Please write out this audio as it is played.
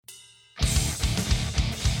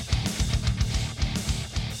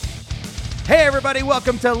Hey everybody,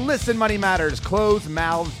 welcome to Listen Money Matters. Closed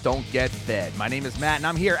mouths don't get fed. My name is Matt and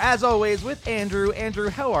I'm here as always with Andrew. Andrew,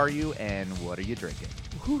 how are you and what are you drinking?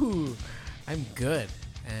 Ooh, I'm good.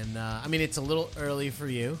 And it's a little early for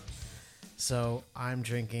you. So I'm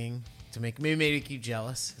drinking to make you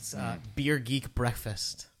jealous. It's Beer Geek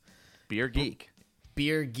Breakfast. Beer Geek.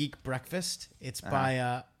 Beer Geek Breakfast. It's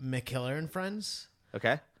by McKiller and Friends.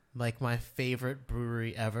 Okay. Like my favorite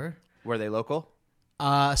brewery ever. Were they local?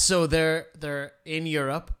 So they're in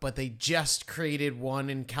Europe, but they just created one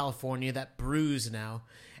in California that brews now,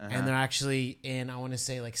 and they're actually in, I want to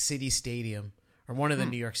say, like City Stadium or one of the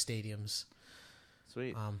New York stadiums.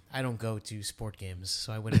 Sweet. I don't go to sport games,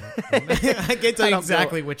 so I wouldn't. I can't tell you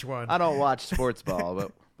exactly which one. I don't watch sports ball,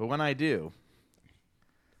 but when I do,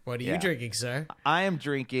 what are you drinking, sir? I am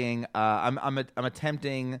drinking. I'm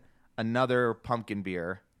attempting another pumpkin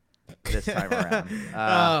beer. This time around.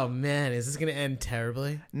 Oh man, is this gonna end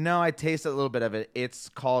terribly? No, I tasted a little bit of it. It's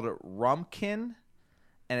called Rumpkin,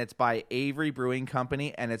 and it's by Avery Brewing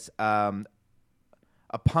Company, and it's a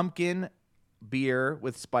pumpkin beer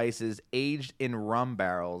with spices aged in rum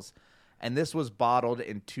barrels, and this was bottled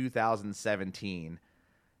in 2017.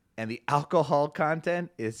 And the alcohol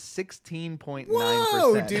content is 16.9%.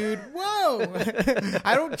 Whoa, dude! Whoa!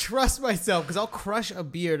 I don't trust myself because I'll crush a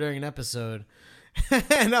beer during an episode.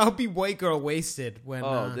 And I'll be white girl wasted when.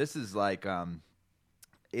 This is like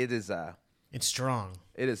it is it's strong.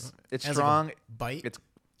 It's Has strong. like a bite.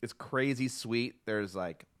 It's crazy sweet. There's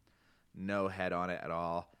like no head on it at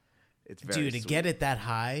all. It's very Dude, to sweet. get it that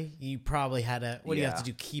high, you probably had to. What do you have Yeah.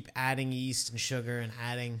 to do? Keep adding yeast and sugar and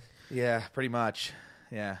adding. Yeah, pretty much.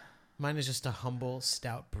 Yeah. Mine is just a humble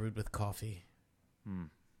stout brewed with coffee.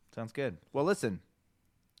 Sounds good. Well, listen.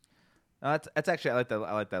 That's actually I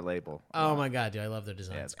like that label. Oh my god, dude, I love their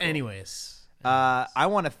designs. it's cool. Anyways, I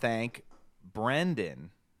want to thank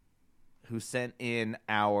Brendan, who sent in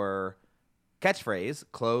our catchphrase: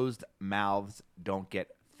 "Closed mouths don't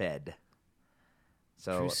get fed."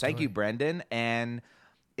 So True thank you, story. Brendan. And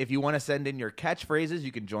if you want to send in your catchphrases,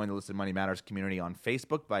 you can join the Listen Money Matters community on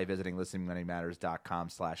Facebook by visiting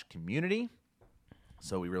listenmoneymatters.com/community.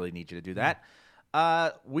 So we really need you to do that.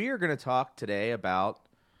 We are going to talk today about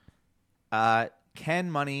can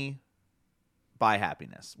money buy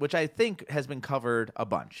happiness, which I think has been covered a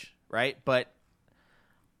bunch, right? But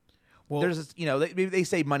well, there's this, they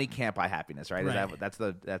say money can't buy happiness, right? Right. That's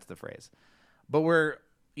the phrase. But we're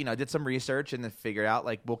did some research and then figured out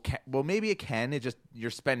like well maybe it can. It just you're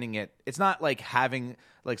spending it. It's not like having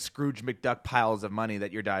like Scrooge McDuck piles of money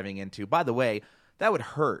that you're diving into. By the way, that would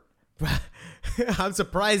hurt. I'm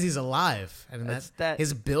surprised he's alive. I mean, That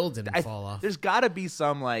his bill didn't fall off. There's got to be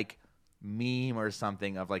some like meme or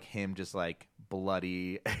something of like him just like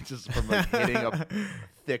bloody just from like hitting a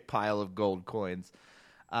thick pile of gold coins.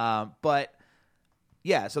 But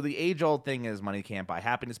yeah, so the age-old thing is money can't buy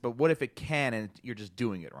happiness, but what if it can and you're just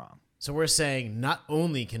doing it wrong? So we're saying not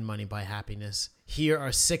only can money buy happiness, here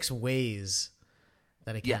are 6 ways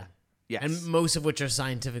that it can. Yeah. Yes. And most of which are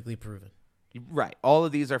scientifically proven. Right. All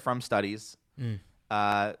of these are from studies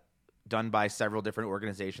done by several different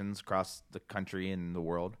organizations across the country and the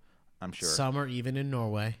world, I'm sure. Some are even in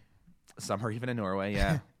Norway. Some are even in Norway,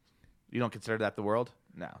 yeah. You don't consider that the world?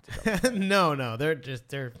 No. No, they're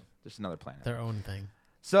just another planet. their own thing.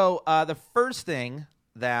 So the first thing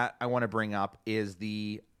that I want to bring up is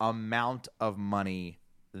the amount of money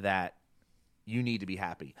that you need to be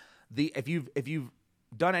happy. If you've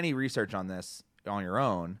done any research on this on your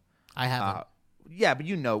own, I haven't. yeah, but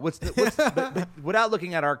but without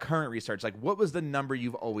looking at our current research, like what was the number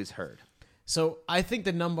you've always heard? So I think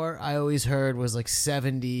the number I always heard was like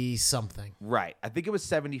 70 something. Right. I think it was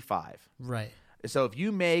 75. Right. So if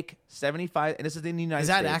you make 75, and this is in the United Is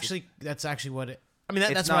States. that actually? That's actually what it. I mean,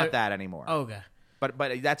 It's that's not what that anymore. Oh, okay. But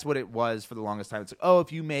that's what it was for the longest time. It's like,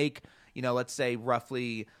 if you make, let's say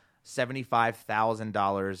roughly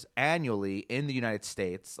 $75,000 annually in the United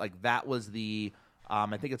States, like that was the,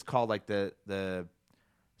 I think it's called like the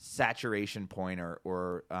saturation point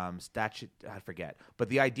or statute, I forget. But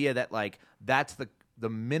the idea that like that's the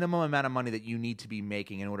minimum amount of money that you need to be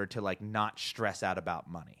making in order to like not stress out about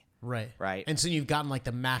money. Right. Right. And so you've gotten like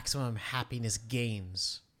the maximum happiness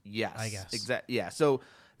gains. Yes, I guess. Exactly. Yeah. So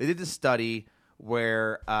they did this study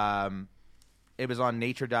where it was on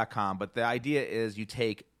nature.com, but the idea is you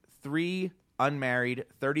take 3 unmarried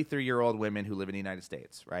 33-year-old women who live in the United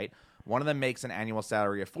States, right? One of them makes an annual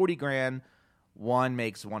salary of $40,000, one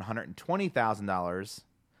makes $120,000,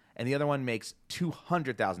 and the other one makes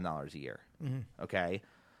 $200,000 a year. Mm-hmm. Okay?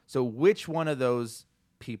 So which one of those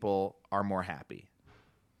people are more happy?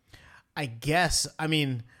 I guess. I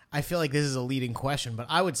mean, I feel like this is a leading question, but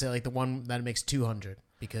I would say like the one that makes 200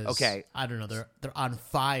 because I don't know, they're on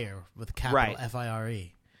fire with capital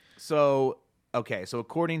FIRE. So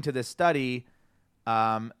according to this study, there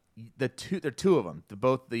are two of them.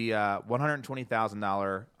 Both the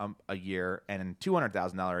 $120,000 a year and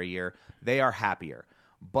 $200,000 a year, they are happier.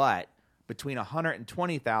 But between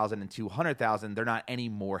 $120,000 and $200,000, they're not any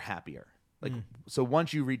more happier. Like so,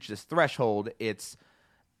 once you reach this threshold, it's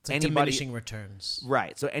like diminishing returns.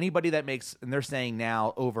 Right. So anybody that makes, and they're saying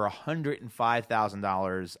now over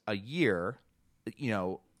 $105,000 a year,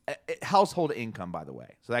 household income, by the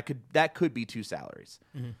way. So that could be 2 salaries.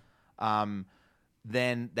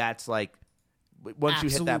 Then that's like once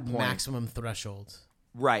Absolute you hit that point, maximum threshold.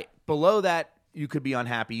 Right. Below that, you could be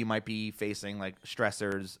unhappy. You might be facing like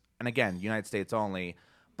stressors, and again, United States only.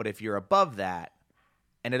 But if you're above that,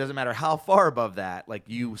 and it doesn't matter how far above that, like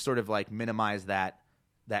you sort of like minimize that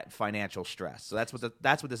financial stress. So that's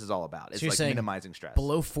what this is all about. It's like minimizing stress.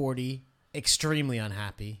 Below 40, extremely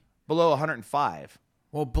unhappy. Below 105.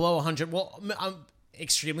 Well, below 100. Well, I'm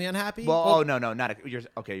extremely unhappy. Well, no, not. You're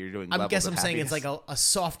doing. I guess I'm saying happiness. it's like a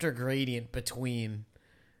softer gradient between.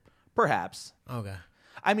 Perhaps. Okay.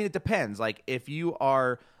 I mean, it depends. Like if you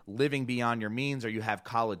are living beyond your means, or you have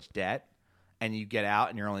college debt, and you get out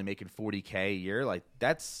and you're only making $40K a year, like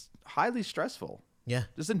that's highly stressful. Yeah.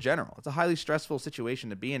 Just in general, it's a highly stressful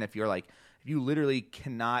situation to be in if if you literally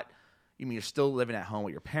cannot. You're still living at home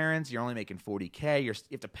with your parents. You're only making $40K. You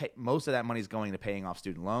have to pay. Most of that money is going to paying off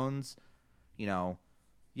student loans.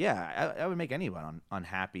 Yeah, I would make anyone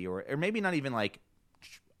unhappy, or maybe not even like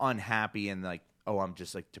unhappy and like, oh, I'm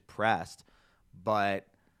just like depressed, but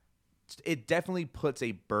it definitely puts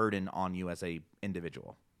a burden on you as a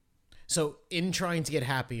individual. So in trying to get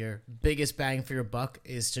happier, biggest bang for your buck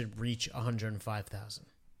is to reach 105,000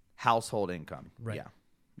 household income. Right. Yeah.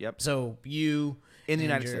 Yep. So you in the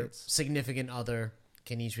and United your States, significant other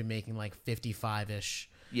can each be making like 55-ish.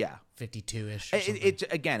 Yeah. 52-ish.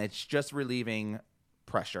 It's just relieving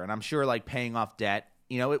pressure, and I'm sure like paying off debt.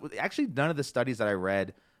 Actually none of the studies that I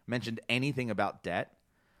read mentioned anything about debt,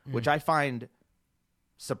 which I find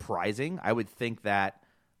surprising. I would think that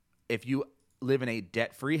if you live in a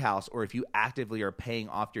debt-free house, or if you actively are paying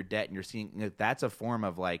off your debt and you're seeing that's a form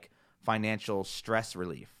of like financial stress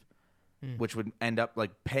relief, which would end up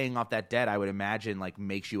like paying off that debt. I would imagine like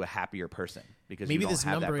makes you a happier person because maybe you don't this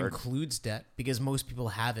have number that burden. includes debt because most people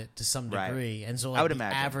have it to some degree, and so like I would the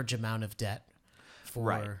imagine. average amount of debt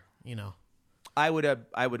for I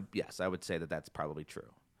would yes, I would say that that's probably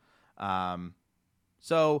true. And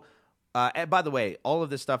by the way, all of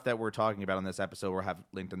this stuff that we're talking about on this episode, we'll have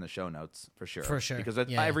linked in the show notes for sure. For sure. Because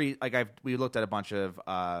Yeah. we looked at a bunch of,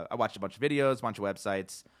 I watched a bunch of videos, a bunch of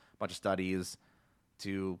websites, a bunch of studies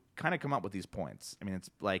to kind of come up with these points. I mean, it's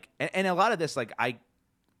like, and a lot of this, like I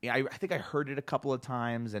think I heard it a couple of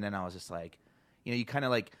times, and then I was just like, you kind of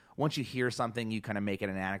like, once you hear something, you kind of make it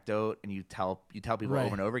an anecdote, and you tell people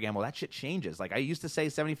over and over again. Well, that shit changes. Like I used to say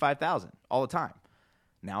 75,000 all the time.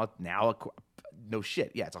 Now, no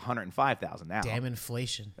shit. Yeah, it's 105,000 now. Damn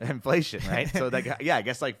inflation, right? So I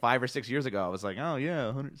guess like 5 or 6 years ago, I was like, oh yeah,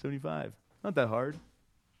 175. Not that hard.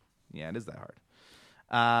 Yeah, it is that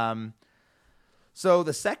hard. So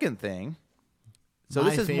the second thing. So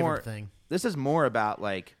this is more about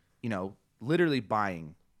like literally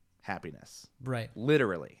buying happiness. Right.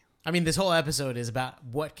 Literally. I mean, this whole episode is about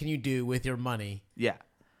what can you do with your money. Yeah.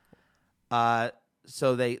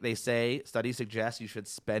 So they say, studies suggest you should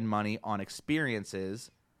spend money on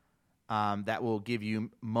experiences that will give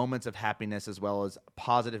you moments of happiness as well as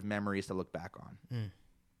positive memories to look back on.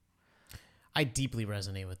 I deeply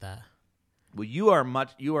resonate with that. Well,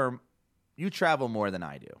 you travel more than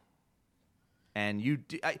I do. And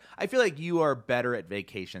I feel like you are better at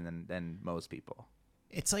vacation than most people.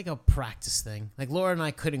 It's like a practice thing. Like Laura and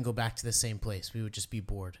I couldn't go back to the same place. We would just be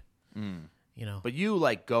bored. But you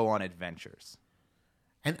like go on adventures.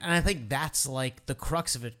 And I think that's like the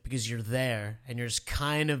crux of it because you're there and you're just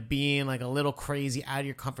kind of being like a little crazy out of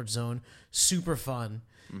your comfort zone, super fun.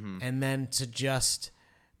 And then to just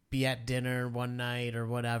be at dinner one night or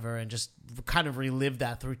whatever and just kind of relive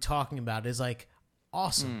that through talking about it is like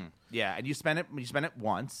awesome. Yeah, and you spend it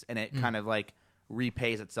once and it kind of like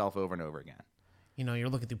repays itself over and over again. You're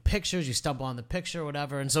looking through pictures, you stumble on the picture,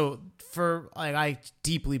 whatever. And so I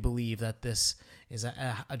deeply believe that this is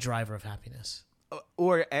a driver of happiness.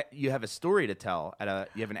 Or you have a story to tell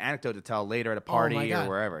you have an anecdote to tell later at a party or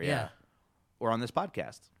wherever, yeah, or on this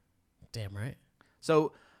podcast. Damn right.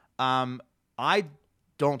 So, I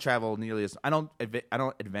don't travel nearly as I don't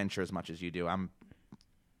adventure as much as you do. I'm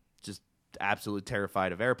just absolutely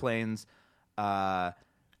terrified of airplanes.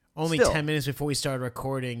 Only Still. 10 minutes before we started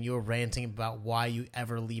recording, you were ranting about why you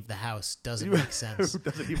ever leave the house. Doesn't make sense.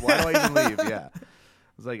 Why do I even leave? Yeah.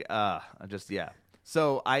 It's like, yeah.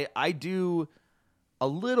 So I do a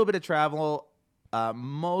little bit of travel.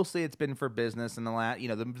 Mostly it's been for business in the last,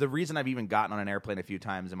 the reason I've even gotten on an airplane a few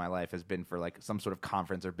times in my life has been for like some sort of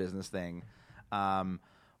conference or business thing.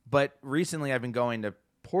 But recently I've been going to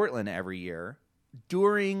Portland every year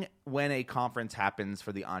during when a conference happens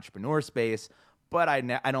for the entrepreneur space, but I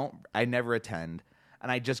never attend,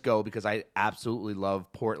 and I just go because I absolutely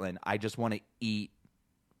love Portland. I just want to eat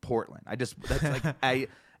Portland. That's like I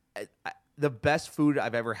the best food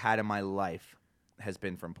I've ever had in my life has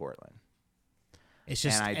been from Portland. It's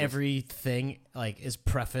just everything like is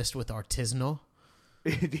prefaced with artisanal.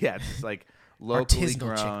 Yeah, it's just like locally artisanal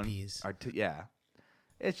grown chickpeas. Yeah,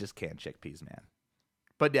 it's just canned chickpeas, man.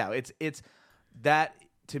 But yeah, it's that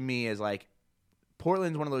to me is like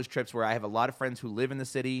Portland's one of those trips where I have a lot of friends who live in the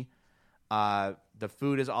city. The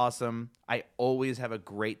food is awesome. I always have a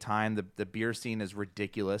great time. The beer scene is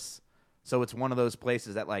ridiculous. So it's one of those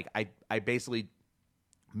places that like I basically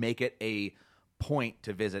make it a point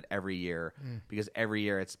to visit every year because every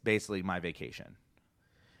year it's basically my vacation.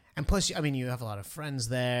 And plus, I mean, you have a lot of friends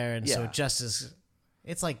there, and so Yeah.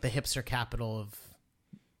 it's like the hipster capital of.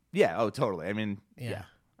 Yeah. Oh, totally. I mean, Yeah.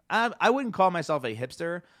 I wouldn't call myself a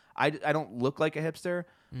hipster. I don't look like a hipster,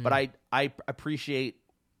 but I appreciate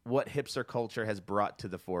what hipster culture has brought to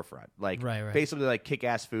the forefront. Like Right. basically like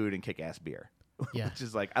kick-ass food and kick-ass beer. Yeah. Which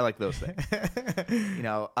is like, I like those things.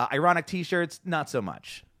 Ironic t-shirts, not so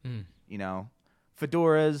much.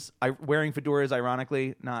 Fedoras, wearing fedoras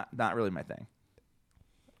ironically, not really my thing.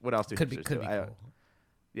 What else do Could be hipsters do? cool.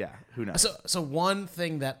 Yeah, who knows? So one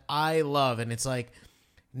thing that I love, and it's like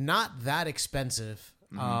not that expensive,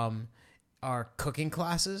 are cooking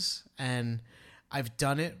classes, and I've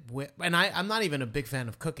done it with, and I'm not even a big fan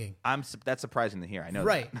of cooking. That's surprising to hear. I know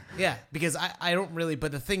Right. that. Yeah, because I don't really,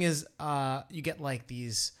 but the thing is, you get like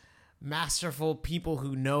these masterful people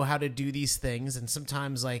who know how to do these things, and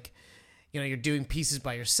sometimes like, you're doing pieces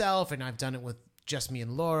by yourself, and I've done it with just me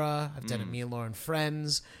and Laura. I've done it me and Laura and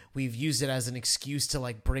friends. We've used it as an excuse to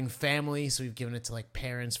like bring family, so we've given it to like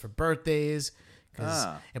parents for birthdays because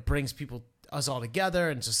it brings us all together,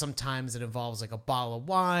 and so sometimes it involves like a bottle of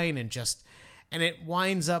wine and it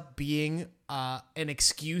winds up being an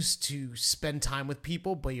excuse to spend time with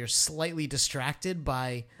people, but you're slightly distracted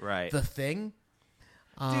by the thing.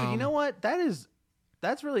 Dude, you know what?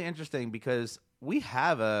 That's really interesting because we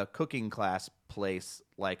have a cooking class place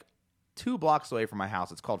like 2 blocks away from my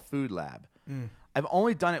house. It's called Food Lab. I've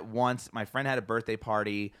only done it once. My friend had a birthday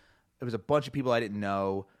party. It was a bunch of people I didn't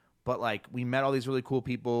know, but like we met all these really cool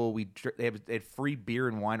people. They had free beer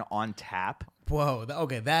and wine on tap. Whoa.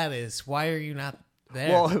 Okay, that is. Why are you not there?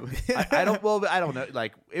 Well, I don't know.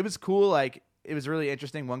 Like it was cool. Like it was really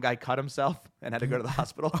interesting. One guy cut himself and had to go to the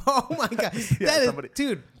hospital. Oh my god,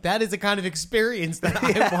 dude, that is the kind of experience that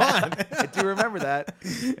I want. I do remember that.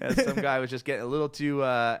 Yeah, some guy was just getting a little too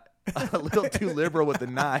liberal with the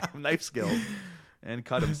knife skills and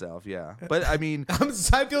cut himself. Yeah, but I mean,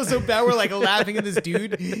 I feel so bad. We're like laughing at this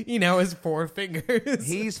dude. His 4 fingers.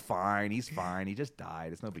 He's fine. He just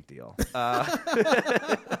died. It's no big deal.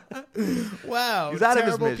 Wow, he's out of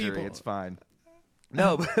his misery. People. It's fine.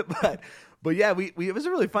 No, but yeah, it was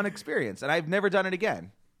a really fun experience, and I've never done it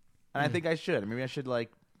again. And I think I should. Maybe I should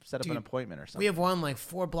like set up an appointment or something. We have one like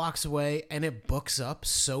 4 blocks away, and it books up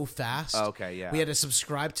so fast. Okay, yeah. We had to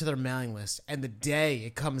subscribe to their mailing list, and the day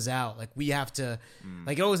it comes out, like we have to,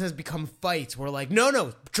 like it always has become fights. We're like,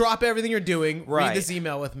 no, drop everything you're doing, read this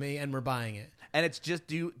email with me, and we're buying it. And it's just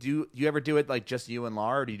do you ever do it like just you and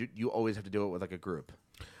Laura, or do you always have to do it with like a group?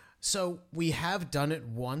 So we have done it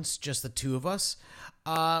once, just the 2 of us.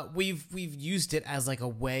 We've used it as like a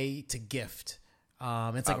way to gift.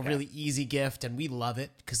 It's like a really easy gift, and we love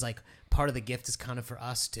it because like part of the gift is kind of for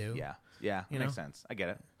us too. Yeah, makes sense. I get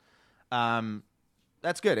it.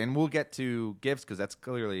 That's good, and we'll get to gifts because that's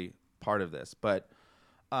clearly part of this. But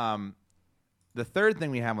the third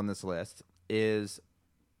thing we have on this list is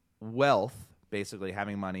wealth. Basically,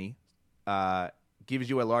 having money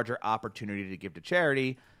gives you a larger opportunity to give to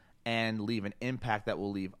charity and leave an impact that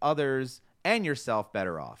will leave others and yourself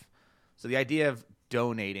better off. So the idea of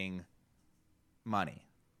donating money.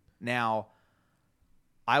 Now,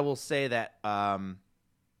 I will say that I'll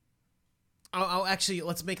actually,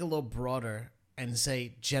 let's make it a little broader and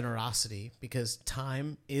say generosity, because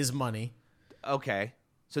time is money. Okay.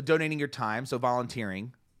 So donating your time, so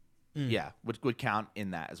volunteering, would count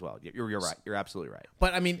in that as well. You're right. You're absolutely right.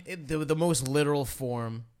 But I mean, the most literal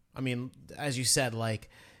form, I mean, as you said, like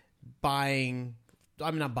like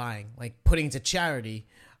putting to charity,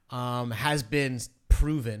 has been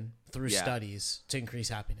proven through Yeah. studies to increase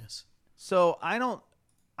happiness. So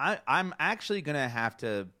I'm actually going to have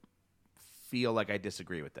to feel like I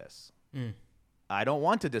disagree with this. I don't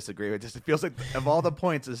want to disagree with this. It feels like of all the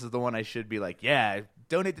points, this is the one I should be like, yeah,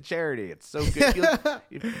 donate to charity. It's so good.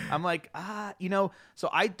 I'm like, so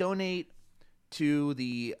I donate to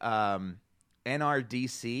the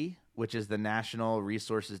NRDC, which is the National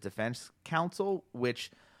Resources Defense Council,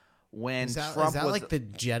 which when Is that Trump was like the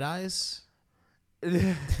Jedis?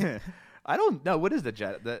 I don't know. What is the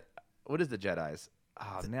Jedis?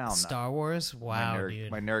 Oh, now I'm not. Star Wars? Wow,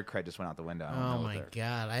 dude. My nerd cred just went out the window. I don't know Oh what my they're-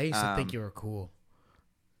 god. I used to think you were cool.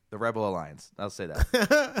 The Rebel Alliance. I'll say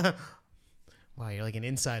that. Wow, you're like an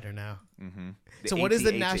insider now. The So what is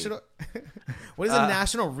the ATAT. national what does the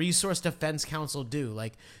National Resource Defense Council do?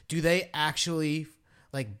 Like, do they actually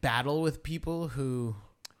like battle with people who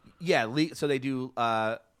Yeah, so they do.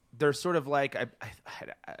 They're sort of like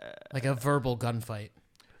like a verbal gunfight?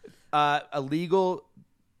 a legal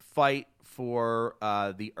fight for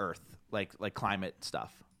the Earth, like climate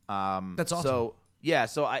stuff. That's awesome. So yeah,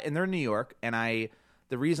 and they're in New York, and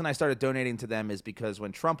the reason I started donating to them is because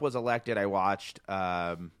when Trump was elected, I watched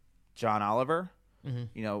John Oliver.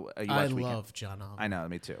 You know, you I watch Weekend. love John Oliver. I know,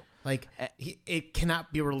 me too. Like, it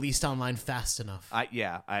cannot be released online fast enough.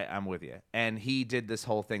 I'm with you. And he did this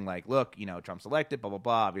whole thing like, look, Trump's elected, blah, blah,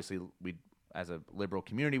 blah. Obviously, we, as a liberal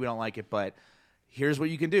community, we don't like it, but here's what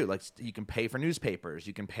you can do. Like, you can pay for newspapers.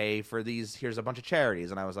 You can pay for these. Here's a bunch of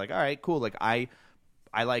charities. And I was like, all right, cool. Like, I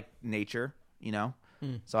like nature,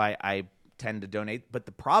 so I tend to donate. But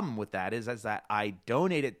the problem with that is that I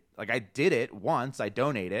donated, like I did it once, I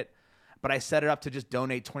donate it, but I set it up to just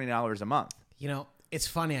donate $20 a month. It's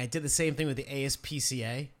funny. I did the same thing with the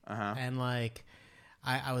ASPCA, and like,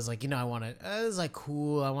 I was like, I want to. It was like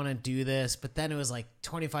cool. I want to do this, but then it was like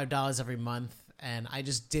 $25 every month, and I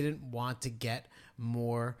just didn't want to get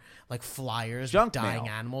more like flyers Junk with dying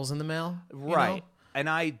mail. animals in the mail. Right. And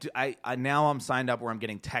I now I'm signed up where I'm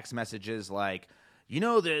getting text messages like,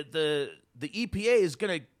 the EPA is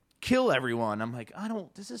gonna kill everyone. I'm like,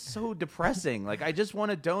 this is so depressing. Like, I just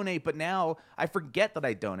want to donate, but now I forget that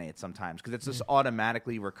I donate sometimes because it's just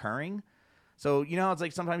automatically recurring. So, it's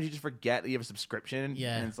like sometimes you just forget that you have a subscription.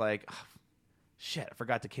 Yeah. And it's like, oh, shit, I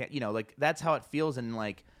forgot to like that's how it feels. And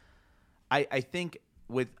like, I think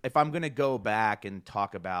if I'm going to go back and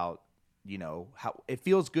talk about, how it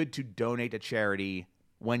feels good to donate to charity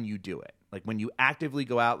when you do it. Like when you actively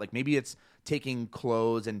go out, like maybe it's taking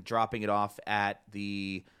clothes and dropping it off at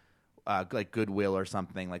the like Goodwill or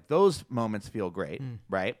something. Like those moments feel great,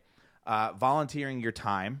 right? Volunteering your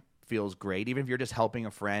time feels great, even if you're just helping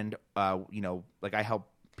a friend. Like I help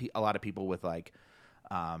a lot of people with like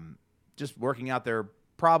just working out their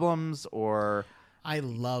problems or. I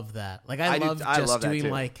love that. Like I love that doing too.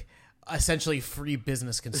 like essentially free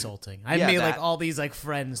business consulting. I Yeah, made that. like all these like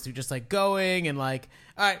friends through just like going and like,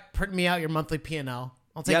 all right, print me out your monthly P&L.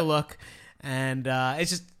 I'll take Yep. a look. And it's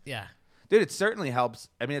just, yeah. Dude, it certainly helps.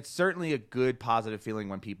 I mean, it's certainly a good positive feeling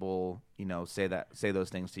when people, say those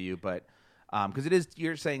things to you. But because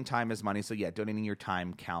you're saying time is money, so yeah, donating your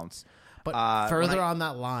time counts. But further on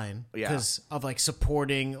that line, Yeah. because of like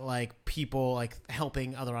supporting like people, like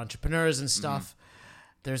helping other entrepreneurs and stuff,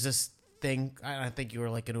 there's this thing, I think you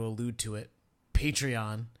were like going to allude to it,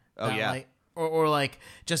 Patreon. Oh, that, yeah. Like, or like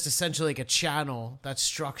just essentially like a channel that's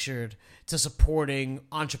structured to supporting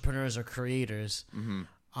entrepreneurs or creators.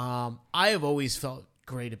 I have always felt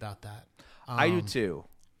great about that. I do too,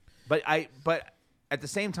 but at the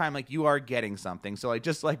same time, like you are getting something. So like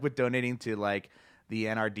just like with donating to like the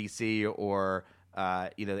NRDC or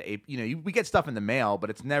we get stuff in the mail,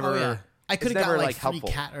 but it's never. Oh, yeah. I could have got like free helpful.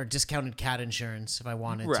 cat or discounted cat insurance if I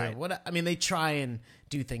wanted Right. to. What I mean, they try and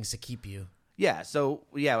do things to keep you. Yeah. So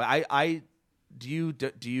yeah, I do you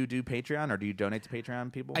do Patreon or do you donate to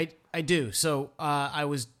Patreon people? I do. So I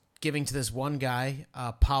was giving to this one guy,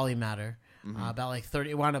 Polymatter, about like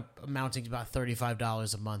 30. It wound up amounting to about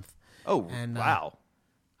 $35 a month. Oh and, wow.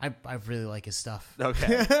 I really like his stuff.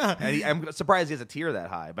 Okay. And I'm surprised he has a tier that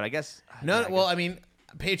high, but I guess No, yeah, well, I mean,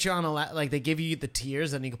 Patreon, like they give you the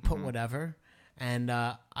tiers and you can put whatever. And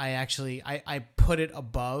I put it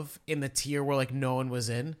above in the tier where like no one was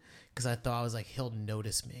in because I thought I was like, he'll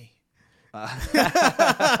notice me. And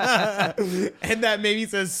that maybe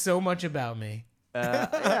says so much about me. yeah,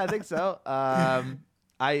 I think so.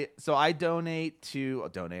 I donate to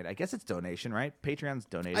donate. I guess it's donation, right? Patreon's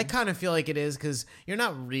donating. I kind of feel like it is because you're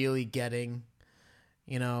not really getting,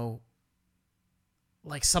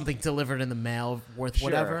 like something delivered in the mail worth Sure.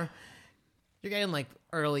 whatever. You're getting like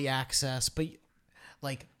early access, but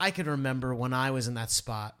like I could remember when I was in that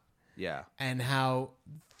spot Yeah. and how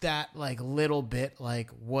that like little bit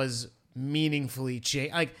like was meaningfully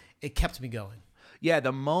changed. Like it kept me going. Yeah,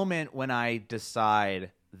 the moment when I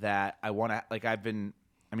decide that I want to, like,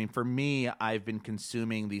 for me, I've been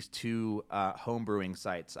consuming these two home brewing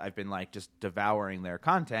sites. I've been like just devouring their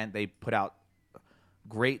content. They put out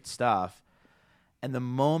great stuff. And the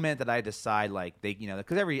moment that I decide, like, they,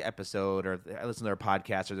 because every episode, or I listen to their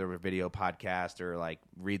podcast or their video podcast, or like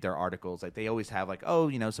read their articles, like they always have like,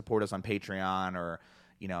 support us on Patreon, or,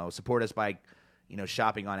 support us by,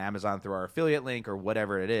 shopping on Amazon through our affiliate link or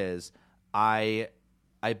whatever it is. I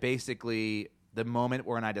basically, the moment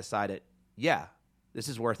when I decided, yeah, this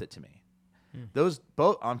is worth it to me. Those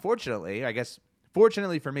both, unfortunately, I guess,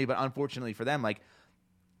 fortunately for me, but unfortunately for them, like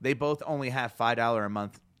they both only have $5 a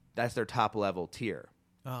month. That's their top level tier.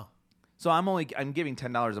 Oh, so I'm giving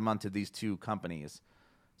 $10 a month to these two companies.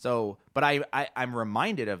 So, but I'm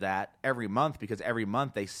reminded of that every month, because every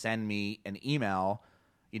month they send me an email,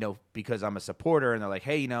 because I'm a supporter, and they're like,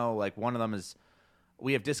 hey, like one of them is,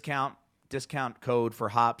 we have discount code for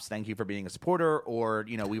hops. Thank you for being a supporter. Or,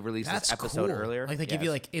 we released this episode cool. earlier. Like they give you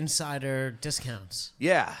like insider discounts.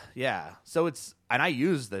 Yeah. Yeah. So and I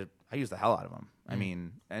use the hell out of them. I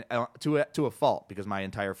mean, to a fault, because my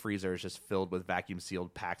entire freezer is just filled with vacuum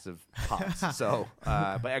sealed packs of hops. So,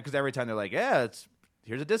 but because every time they're like, yeah,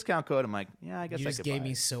 here's a discount code. I'm like, yeah, I guess you I just could gave buy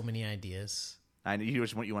me it. so many ideas. You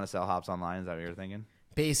want to sell hops online? Is that what you're thinking?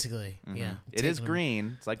 Basically, yeah. It is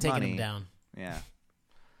green. It's like taking money. them down. Yeah.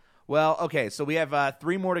 Well, okay, so we have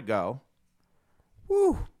 3 more to go.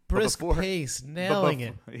 Woo! Brisk before- pace, nailing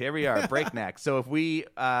it. Here we are, breakneck. So if we're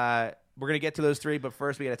gonna get to those 3, but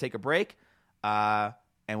first we got to take a break, and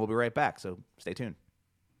we'll be right back. So stay tuned.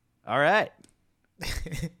 All right.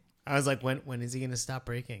 I was like, when is he gonna stop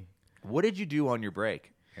breaking? What did you do on your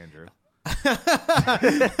break, Andrew?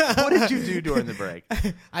 What did you do during the break?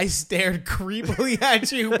 I stared creepily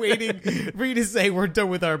at you, waiting for you to say we're done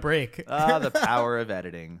with our break. The power of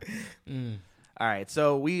editing. All right,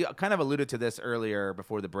 so we kind of alluded to this earlier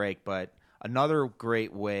before the break, but another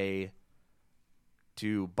great way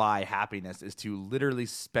to buy happiness is to literally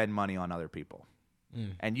spend money on other people.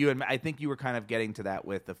 And I think you were kind of getting to that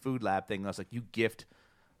with the Food Lab thing. I was like, you gift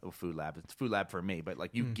Food Lab. It's Food Lab for me, but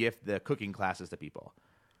like you gift the cooking classes to people.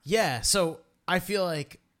 Yeah, so I feel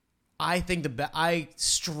like I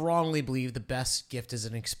strongly believe the best gift is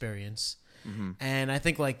an experience. And I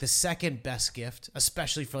think like the second best gift,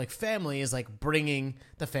 especially for like family, is like bringing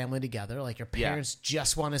the family together. Like your parents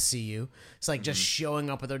just want to see you. It's like just showing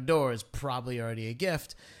up at their door is probably already a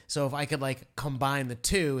gift. So if I could like combine the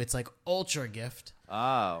two, it's like ultra gift.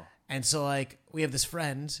 Oh. And so like we have this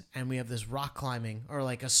friend and we have this rock climbing or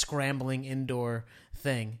like a scrambling indoor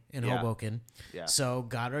thing in Hoboken. Yeah. So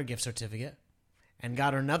got her a gift certificate and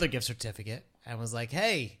got her another gift certificate and was like,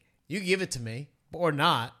 hey, you give it to me or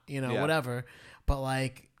not, whatever. But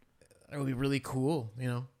like, it would be really cool,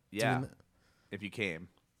 Yeah. If you came.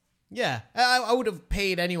 Yeah. I would have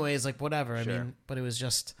paid anyways, like whatever. Sure. I mean, but it was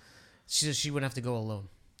just, she wouldn't have to go alone.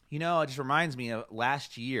 It just reminds me of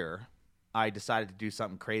last year, I decided to do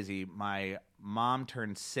something crazy. My mom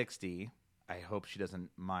turned 60. I hope she doesn't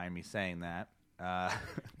mind me saying that.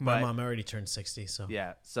 My mom already turned 60, so.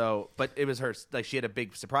 Yeah. So, but it was her, like she had a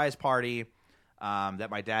big surprise party that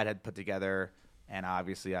my dad had put together. And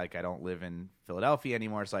obviously, like, I don't live in Philadelphia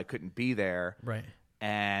anymore, so I couldn't be there. Right.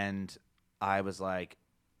 And I was like,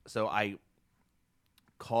 so I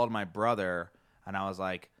called my brother, and I was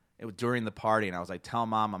like, it was during the party, and I was like, tell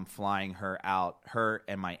Mom I'm flying her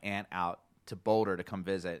and my aunt out to Boulder to come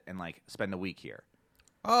visit and like spend a week here.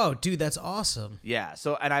 Oh, dude, that's awesome. Yeah.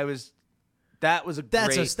 So, and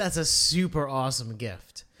that's a super awesome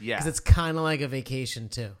gift. Yeah. Because it's kind of like a vacation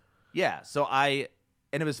too. Yeah. So and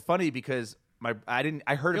it was funny because I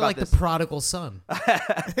heard You're about like this. the prodigal son.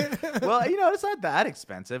 Well, it's not that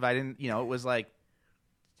expensive. I didn't, it was like,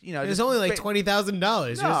 it was only like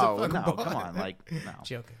 $20,000. No, come on. Like, no.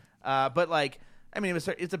 Joking. But like, I mean,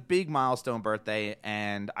 it's a big milestone birthday,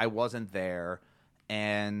 and I wasn't there.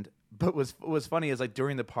 But what was funny is like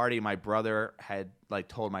during the party, my brother had like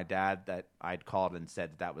told my dad that I'd called and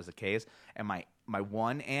said that was the case, and my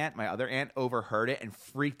other aunt overheard it and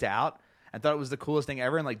freaked out and thought it was the coolest thing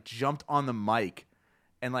ever, and like jumped on the mic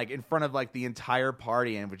and like in front of like the entire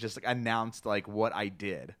party and just like announced like what I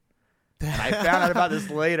did. And I found out about this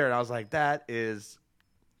later, and I was like, that is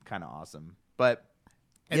kind of awesome. But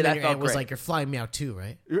and yeah, then that your felt aunt was great. like, you're flying me out too,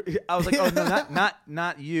 right? I was like, oh no,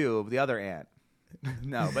 not you, the other aunt.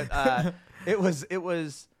 No, but it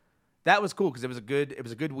was that was cool because it was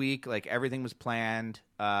a good week. Like everything was planned.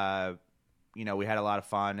 We had a lot of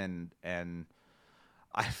fun, and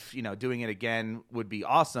I doing it again would be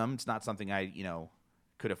awesome. It's not something I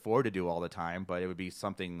could afford to do all the time, but it would be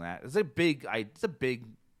something that it's a big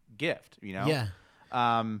gift, you know? Yeah.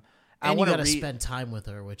 I And you want got to to spend time with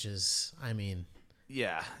her, which is, I mean,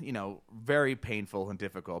 yeah, you know, very painful and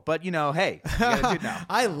difficult. But you know, hey, you gotta do it now.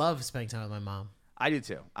 I love spending time with my mom. I do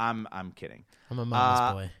too. I'm kidding. I'm a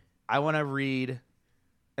mama's boy. I want to read,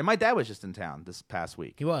 and my dad was just in town this past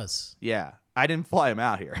week. He was. Yeah, I didn't fly him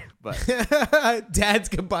out here, but Dads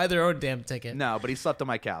can buy their own damn ticket. no, but he slept on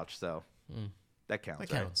my couch, so that counts.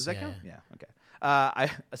 That right? counts, Does that yeah, count? Yeah. Okay. I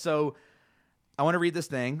want to read this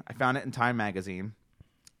thing. I found it in Time magazine.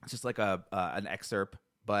 It's just like an excerpt,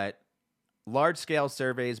 but large-scale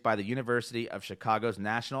surveys by the University of Chicago's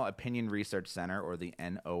National Opinion Research Center, or the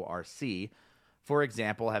NORC, for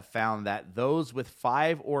example, have found that those with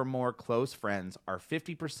 5 or more close friends are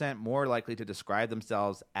 50% more likely to describe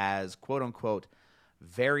themselves as, quote-unquote,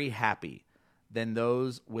 very happy than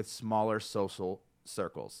those with smaller social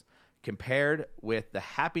circles. Compared with the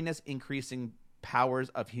happiness-increasing powers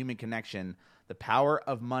of human connection, the power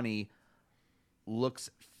of money looks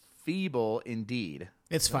feeble indeed.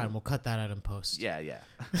 It's fine. We'll cut that out in post. Yeah.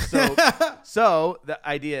 So the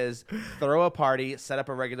idea is throw a party, set up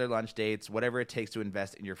a regular lunch dates, whatever it takes to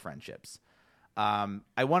invest in your friendships. I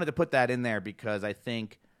wanted to put that in there because I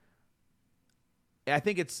think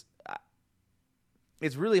it's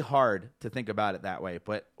really hard to think about it that way.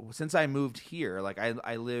 But since I moved here, like I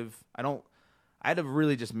had to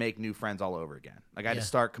really just make new friends all over again. Like I had to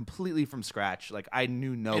start completely from scratch. Like I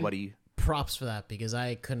knew nobody. And props for that because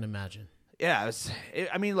I couldn't imagine. Yeah,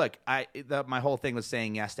 look, my whole thing was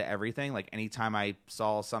saying yes to everything. Like anytime I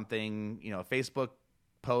saw something, you know, a Facebook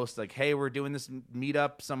post like, "Hey, we're doing this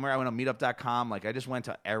meetup somewhere," I went on meetup.com. Like I just went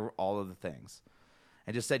to all of the things,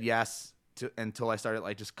 and just said yes to until I started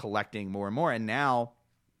like just collecting more and more. And now,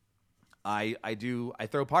 I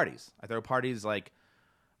throw parties. I throw parties like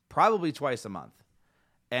probably twice a month,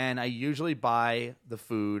 and I usually buy the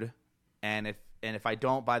food. And if I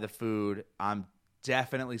don't buy the food, I'm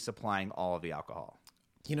definitely supplying all of the alcohol.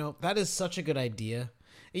 You know, that is such a good idea.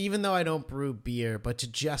 Even though I don't brew beer, but to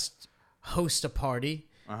just host a party.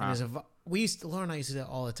 Lauren and I used to do that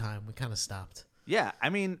all the time. We kind of stopped. Yeah.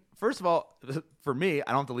 I mean, first of all, for me,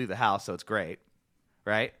 I don't have to leave the house, so it's great.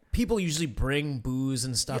 Right? People usually bring booze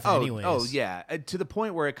and stuff anyways. Oh, yeah. To the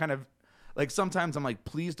point where it kind of, like, sometimes I'm like,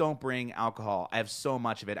 please don't bring alcohol. I have so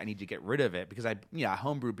much of it. I need to get rid of it because I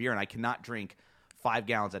homebrew beer and I cannot drink 5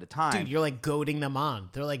 gallons at a time. Dude, you're like goading them on.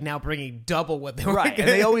 They're like now bringing double what they were. Right, and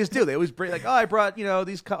they always do. They always bring like, oh, I brought, you know,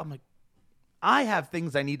 these cups. I'm like, I have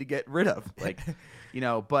things I need to get rid of. Like, you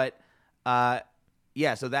know, but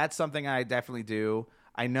yeah, so that's something I definitely do.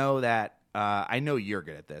 I know that I know you're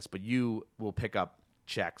good at this, but you will pick up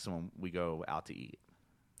checks when we go out to eat.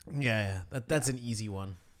 Yeah. That's an easy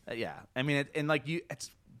one. Yeah. I mean,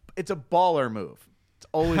 it's a baller move. It's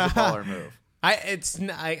always a baller move.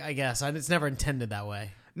 I guess it's never intended that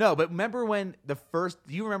way. No, but remember when do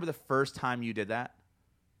you remember the first time you did that?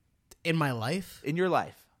 In my life? In your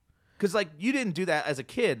life? Because like you didn't do that as a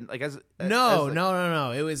kid, like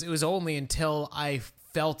no. It was only until I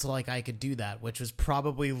felt like I could do that, which was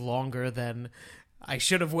probably longer than I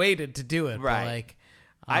should have waited to do it. Right. But like,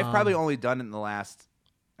 I've probably only done it in the last,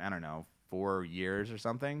 I don't know, 4 years or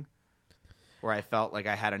something, where I felt like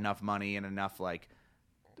I had enough money and enough like,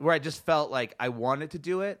 where I just felt like I wanted to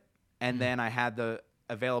do it, and then I had the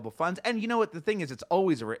available funds. And you know what the thing is? It's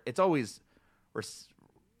always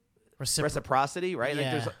reciprocity, right?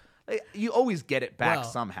 Yeah. Like you always get it back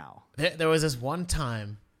somehow. There was this one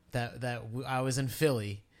time that I was in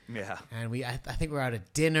Philly. Yeah. And I think we were at a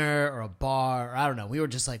dinner or a bar, or I don't know. We were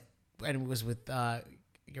just like, and it was with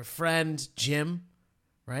your friend Jim,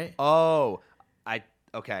 right? Oh,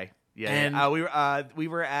 okay. Yeah. And we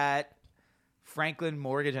were at Franklin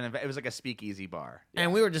Mortgage, and it was like a speakeasy bar. Yeah.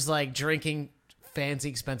 And we were just like drinking fancy,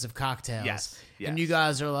 expensive cocktails. Yes. And you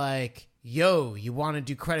guys are like, yo, you want to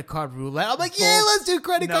do credit card roulette? I'm like, yeah, let's do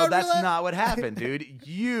credit card roulette. No, that's not what happened, dude.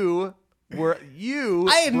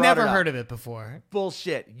 I had never heard of it before.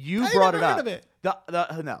 Bullshit. You brought it up. Heard of it.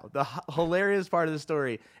 The hilarious part of the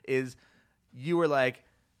story is you were like,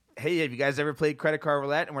 hey, have you guys ever played credit card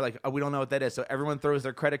roulette? And we're like, oh, we don't know what that is. So everyone throws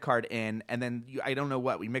their credit card in, and then I don't know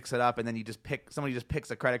what. We mix it up, and then somebody just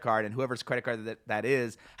picks a credit card, and whoever's credit card that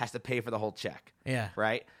is has to pay for the whole check. Yeah.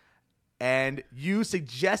 Right? And you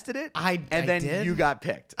suggested it, and then did. You got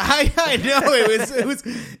picked. I know.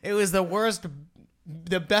 It was the worst,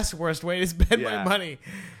 the best worst way to spend my money.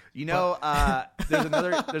 You know,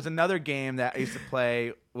 there's another game that I used to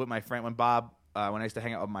play with my friend when I used to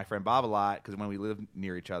hang out with my friend Bob a lot, because when we lived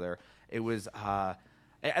near each other, it was I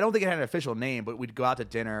don't think it had an official name, but we'd go out to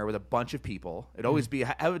dinner with a bunch of people. It always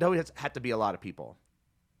had to be a lot of people,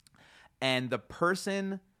 and the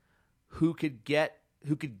person who could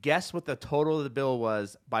guess what the total of the bill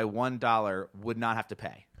was by $1 would not have to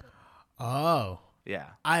pay. Oh, Yeah.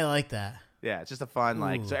 I like that. Yeah, it's just a fun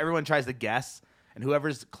Ooh. so everyone tries to guess, and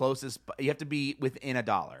whoever's closest, you have to be within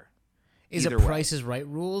 $1. Is Either it way. Price is Right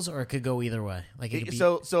rules, or it could go either way? Like it could be,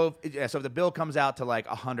 So if the bill comes out to like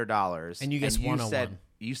 $100, And you guess 101.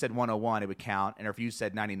 you said 101, it would count, and if you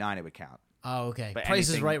said 99, it would count. oh, okay. But Price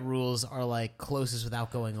is anything- Right rules are like closest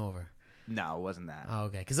without going over. No, it wasn't that. Oh,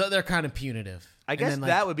 okay, because they're kind of punitive. I And guess then, like,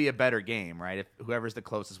 that would be a better game, right? If whoever's the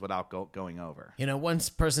closest without going over. you know, one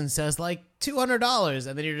person says like $200,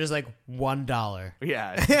 and then you're just like $1,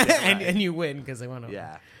 Yeah, and you win because they went over.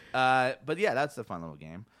 yeah. But yeah, that's a fun little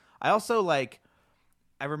game. I also I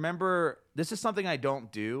remember this is something I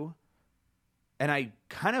don't do, and I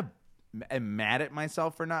kind of am mad at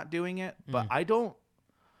myself for not doing it. But I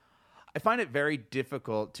find it very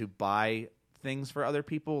difficult to buy things for other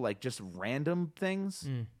people, like just random things.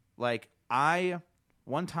 Like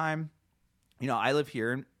one time, I live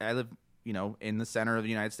here. I live, in the center of the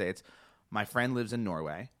United States. My friend lives in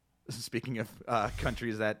Norway. Speaking of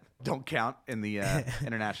countries that don't count in the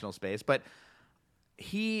international space, but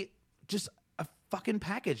a fucking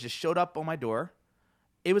package just showed up on my door.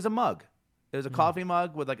 It was a mug. It was a coffee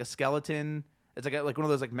mug with like a skeleton. It's like one of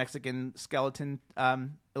those like Mexican skeleton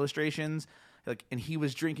illustrations. And he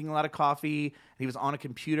was drinking a lot of coffee. And he was on a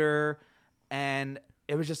computer, and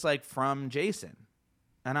it was just like from Jason.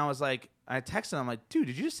 And I was like, I texted him. I'm like, dude,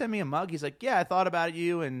 did you just send me a mug? He's like, yeah, I thought about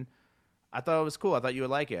you, and I thought it was cool. I thought you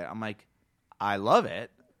would like it. I'm like, I love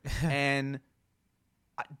it, and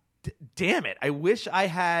damn it, I wish I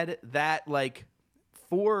had that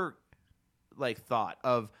thought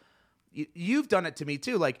of. You've done it to me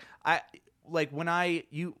too. I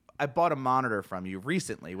bought a monitor from you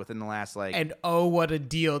recently within the last And oh, what a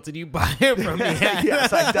deal! Did you buy it from me?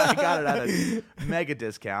 Yes, I got it at a mega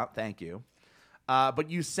discount. Thank you.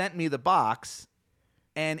 But you sent me the box,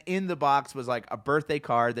 and in the box was like a birthday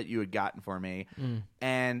card that you had gotten for me,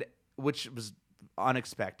 and which was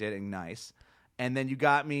unexpected and nice. And then you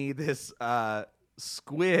got me this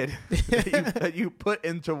squid that you put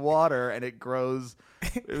into water, and it grows.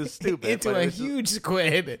 It was stupid. Into a huge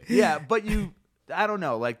squid. Yeah, but I don't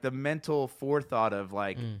know, like the mental forethought of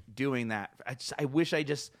doing that. I wish I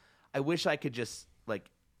could just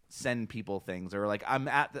send people things, or I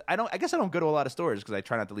guess I don't go to a lot of stores because I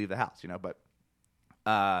try not to leave the house, but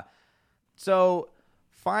so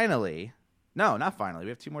finally, no, not finally. We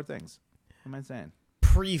have 2 more things. What am I saying?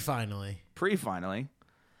 Pre-finally.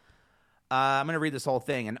 I'm going to read this whole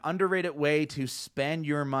thing. An underrated way to spend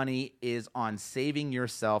your money is on saving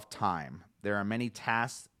yourself time. There are many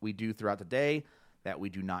tasks we do throughout the day that we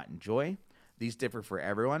do not enjoy. These differ for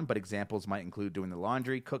everyone, but examples might include doing the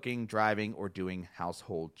laundry, cooking, driving, or doing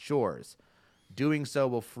household chores. Doing so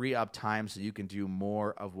will free up time so you can do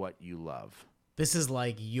more of what you love. This is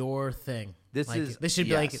like your thing. This should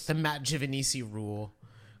be yes. like the Matt Giovanisci rule,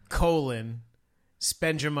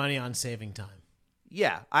 spend your money on saving time.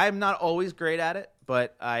 Yeah, I'm not always great at it,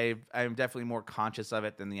 but I'm definitely more conscious of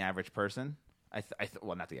it than the average person.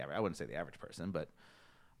 Well, not the average. I wouldn't say the average person, but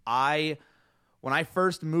when I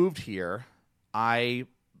first moved here, I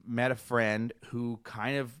met a friend who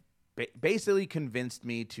kind of basically convinced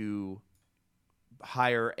me to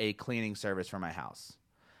hire a cleaning service for my house.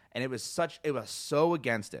 And it was so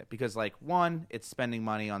against it because one, it's spending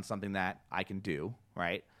money on something that I can do,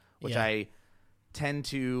 right? Which Yeah. I tend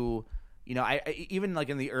to, I even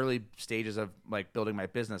in the early stages of building my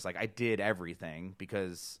business, I did everything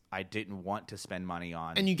because I didn't want to spend money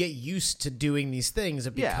on. And you get used to doing these things.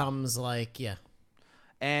 It Yeah. becomes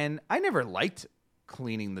And I never liked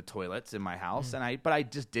cleaning the toilets in my house, but I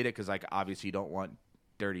just did it because obviously you don't want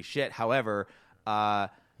dirty shit. However,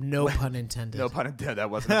 no pun intended. no pun intended. That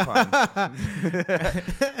wasn't a pun.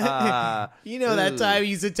 That time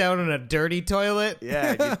you sit down on a dirty toilet?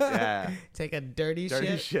 Yeah. Take a dirty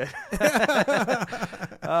shit.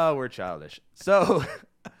 Oh, we're childish. So,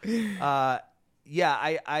 I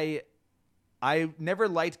never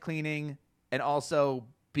liked cleaning, and also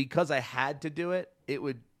because I had to do it, it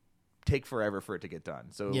would take forever for it to get done.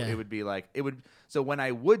 So Yeah. it would be so when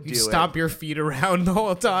I would do You it, stomp your feet around the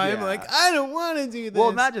whole time. Yeah. I don't want to do this.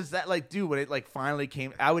 well, not just that, when it finally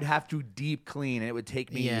came, I would have to deep clean, and it would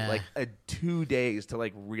take me Yeah. 2 days to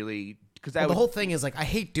really, because the whole thing is I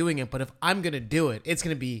hate doing it, but if I'm going to do it, it's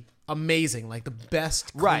going to be amazing. The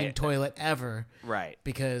best clean Right. toilet ever. right.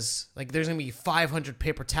 Because there's going to be 500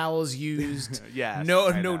 paper towels used. Yes, No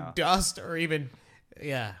I know. dust or even,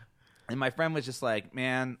 yeah. And my friend was just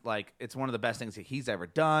man, it's one of the best things that he's ever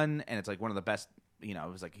done, and it's one of the best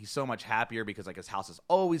it was like he's so much happier because like his house is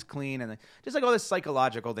always clean, and just like all the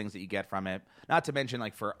psychological things that you get from it. Not to mention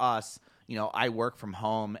like for us, I work from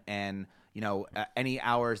home, and any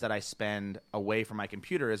hours that I spend away from my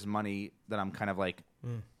computer is money that I'm kind of like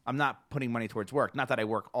I'm not putting money towards work. Not that I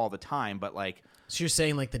work all the time, but like. So you're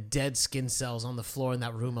saying like the dead skin cells on the floor in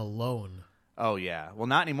that room alone. Oh yeah, well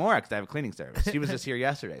not anymore because I have a cleaning service. She was just here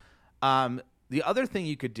yesterday. The other thing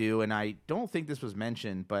you could do, and I don't think this was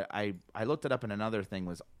mentioned, but I looked it up, and another thing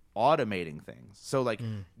was automating things. So like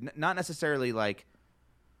not necessarily like,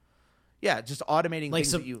 just automating like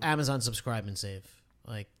things that you Amazon Subscribe and Save,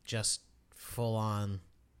 like just full on.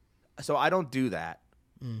 So I don't do that,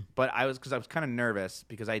 but I was kind of nervous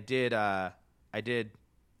because I do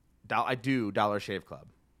Dollar Shave Club,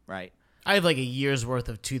 right? I have like a year's worth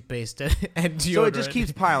of toothpaste and deodorant. So it just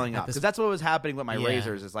keeps piling up because that's what was happening with my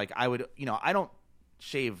razors. Is like I would, I don't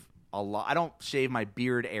shave a lot. I don't shave my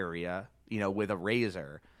beard area, with a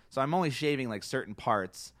razor. So I'm only shaving like certain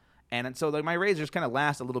parts, and so like my razors kind of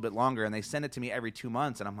last a little bit longer. And they send it to me every 2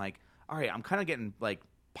 months, and I'm like, all right, I'm kind of getting like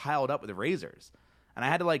piled up with the razors, and I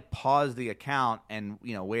had to like pause the account and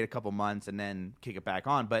wait a couple months and then kick it back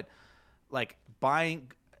on. But like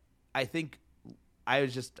buying, I think. I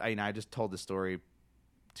just told the story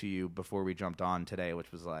to you before we jumped on today, which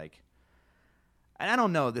was like, and I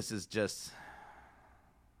don't know,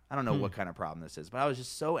 I don't know what kind of problem this is, but I was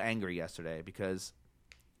just so angry yesterday because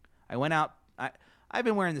I went out. I've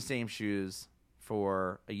been wearing the same shoes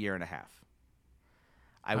for a year and a half.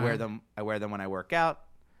 I wear them when I work out.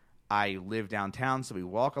 I live downtown, so we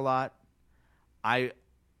walk a lot. I've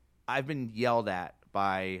been yelled at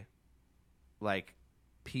by like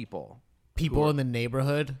people in the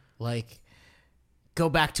neighborhood, like, go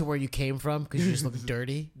back to where you came from because you just look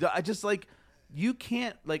dirty. I just like, you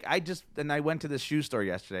can't like. I went to this shoe store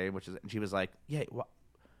yesterday, and she was like, "Yeah, what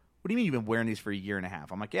do you mean you've been wearing these for a year and a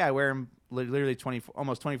half?" I'm like, "Yeah, I wear them literally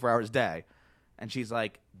almost 24 hours a day." And she's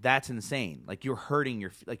like, "That's insane. Like you're hurting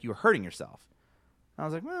yourself." And I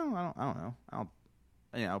was like, "Well, I don't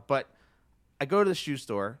know. But I go to the shoe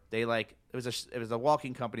store. They like it was a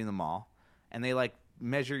walking company in the mall, and they like.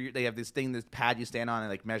 They have this pad you stand on and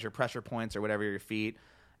like measure pressure points or whatever your feet,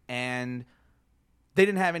 and they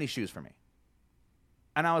didn't have any shoes for me.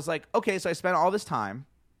 And I was like, okay, so I spent all this time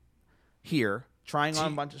here trying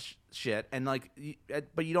on a bunch of shit, and like,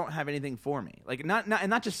 but you don't have anything for me, like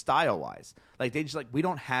not just style wise, like they just like we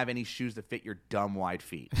don't have any shoes that fit your dumb wide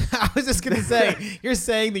feet. I was just gonna say, you're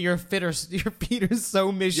saying that your feet are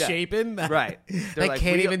so misshapen that right. They like,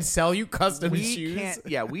 can't even sell you custom shoes.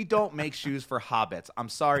 We don't make shoes for hobbits. I'm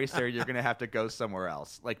sorry, sir. You're gonna have to go somewhere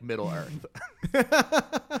else, like Middle Earth.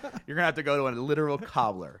 You're gonna have to go to a literal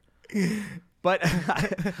cobbler. But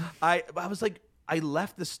I was like, I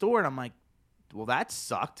left the store and I'm like, well, that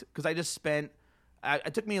sucked because I just spent.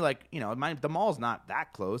 It took me like the mall's not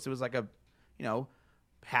that close. It was like a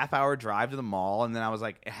half-hour drive to the mall, and then I was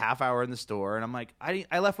like a half hour in the store, and I'm like,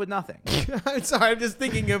 I left with nothing. I'm sorry, I'm just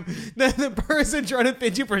thinking of the person trying to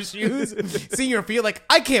fit you for shoes, seeing your feet, like,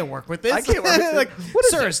 I can't work with this. I can't work with this. Like,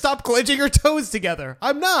 sir, stop clenching your toes together.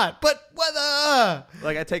 I'm not, but what?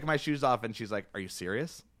 Like, I take my shoes off, and she's like, "Are you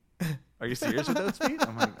serious? Are you serious with those feet?"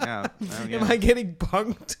 I'm like, yeah. Am I getting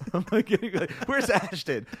punked? I'm like, where's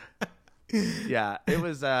Ashton? Yeah, it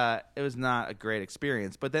was not a great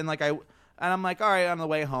experience. But then I'm like, all right, on the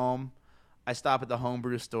way home, I stop at the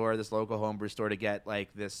homebrew store, this local homebrew store, to get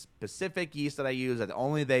like this specific yeast that I use that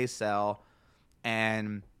only they sell,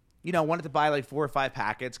 and wanted to buy like 4 or 5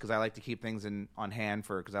 packets because I like to keep things on hand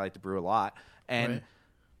because I like to brew a lot, and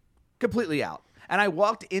completely out. And I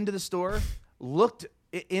walked into the store, looked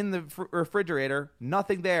in the refrigerator,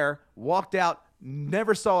 nothing there, walked out,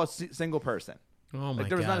 never saw a single person. Oh my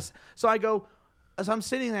there was God. So I go, as I'm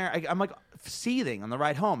sitting there, I'm like seething on the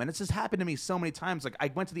ride home. And it's just happened to me so many times. Like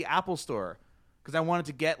I went to the Apple store because I wanted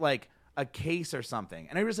to get like a case or something.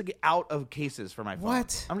 And I was like out of cases for my phone.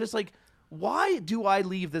 What? I'm just like, why do I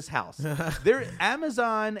leave this house?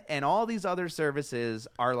 Amazon and all these other services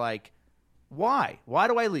are like, why? Why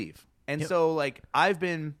do I leave? And so like I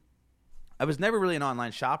was never really an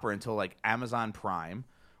online shopper until like Amazon Prime,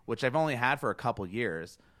 which I've only had for a couple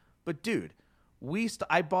years. But dude,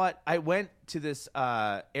 I went to this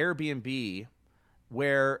Airbnb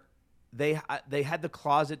where they had the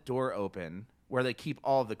closet door open where they keep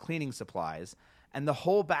all of the cleaning supplies, and the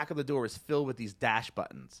whole back of the door was filled with these dash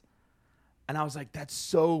buttons. And I was like, that's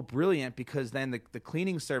so brilliant because then the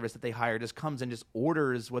cleaning service that they hire just comes and just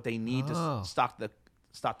orders what they need to stock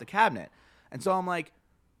the cabinet. And so I'm like,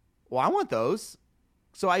 well, I want those.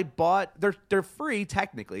 So I bought. They're free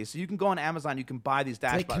technically, so you can go on Amazon. You can buy these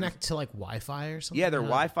dash buttons. They connect to like Wi-Fi or something. Yeah, they're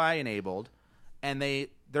Wi-Fi enabled, and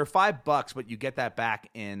they're $5, but you get that back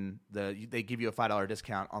they give you a $5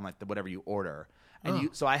 discount on like whatever you order. And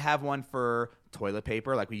so I have one for toilet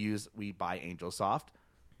paper. Like we buy Angel Soft.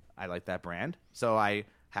 I like that brand. So I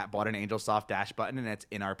bought an Angel Soft dash button, and it's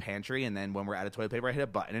in our pantry. And then when we're out of toilet paper, I hit a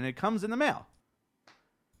button, and it comes in the mail.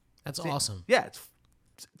 That's awesome. Yeah,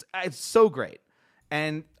 it's so great.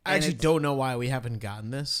 And I actually don't know why we haven't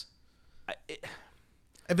gotten this.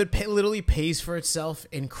 If it literally pays for itself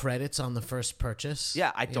in credits on the first purchase.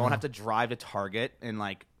 Yeah, I don't have to drive to Target and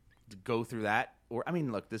like go through that. Or I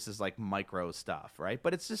mean, look, this is like micro stuff, right?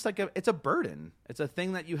 But it's just like it's a burden. It's a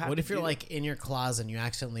thing that you have. What to if you're do. like in your closet and you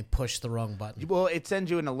accidentally push the wrong button? Well, it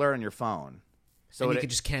sends you an alert on your phone, so and you can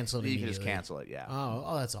just cancel it. You immediately. can just cancel it. Yeah.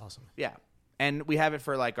 Oh, that's awesome. Yeah, and we have it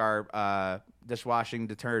for like our dishwashing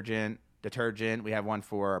detergent. We have one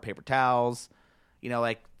for our paper towels. You know,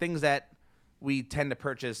 like things that we tend to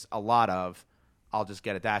purchase a lot of. I'll just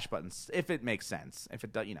get a dash button if it makes sense. If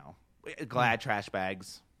it does, Glad trash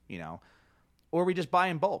bags, or we just buy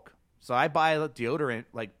in bulk. So I buy deodorant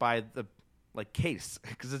by the case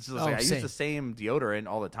because it's just I use the same deodorant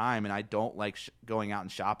all the time, and I don't like going out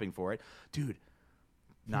and shopping for it. Dude,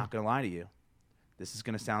 not gonna lie to you, this is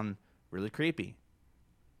gonna sound really creepy.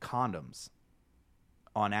 Condoms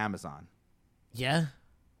on Amazon. Yeah.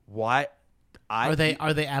 Why? Are they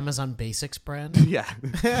Amazon Basics brand? Yeah.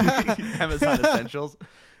 Amazon Essentials.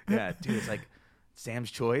 Yeah, dude, it's like Sam's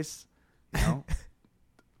Choice,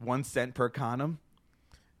 1 cent per condom,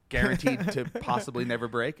 guaranteed to possibly never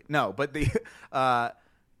break. No, but I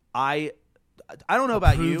don't know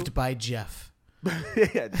about you. Approved by Jeff.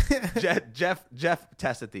 Yeah, Jeff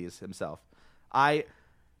tested these himself. I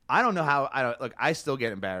don't know how. I still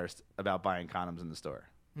get embarrassed about buying condoms in the store.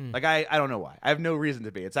 Like I don't know why. I have no reason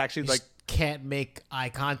to be. It's actually you can't make eye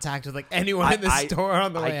contact with anyone in the store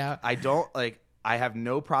on the way out. I don't I have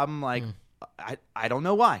no problem. I don't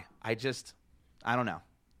know why. I don't know.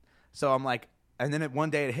 So I'm like, and then one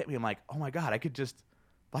day it hit me. I'm like, oh my God, I could just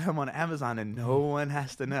buy them on Amazon and no one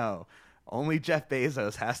has to know. Only Jeff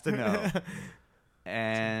Bezos has to know.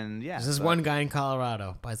 And yeah, this is one guy in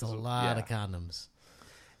Colorado buys a lot of condoms.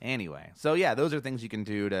 Anyway, so yeah, those are things you can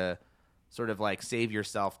do to sort of save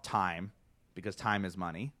yourself time, because time is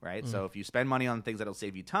money, right? So if you spend money on things that'll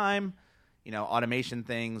save you time, automation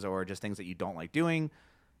things or just things that you don't like doing,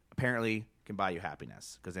 apparently can buy you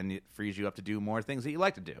happiness, because then it frees you up to do more things that you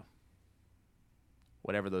like to do.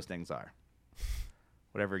 Whatever those things are.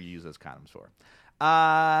 Whatever you use those condoms for.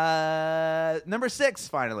 Number 6,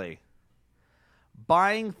 finally.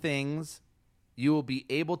 Buying things you will be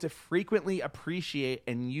able to frequently appreciate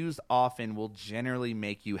and use often will generally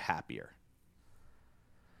make you happier.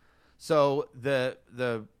 So the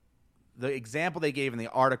example they gave in the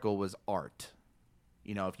article was art.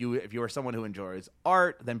 If you are someone who enjoys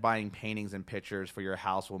art, then buying paintings and pictures for your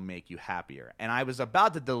house will make you happier. And I was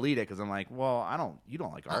about to delete it because I'm like, well, you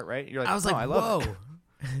don't like art, right? You're like, I was no, like, I love whoa.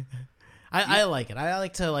 it. I like it. I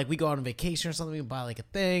like to we go on vacation or something, we buy a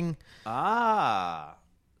thing.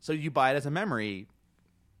 So you buy it as a memory.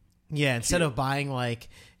 Yeah, instead of buying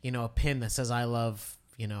a pin that says I love,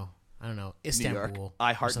 I don't know, Istanbul. New York.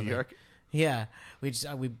 I heart New York. Yeah, we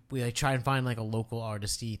try and find a local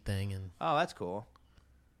artisty thing, and oh, that's cool.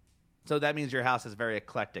 So that means your house is very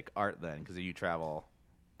eclectic art then, because you travel.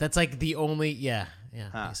 That's the only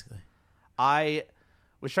basically. I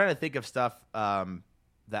was trying to think of stuff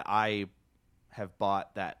that I have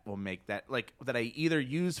bought that will make that that I either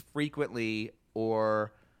use frequently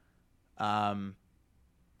or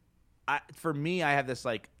for me, I have this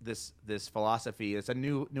this philosophy. It's a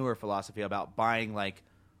newer philosophy about buying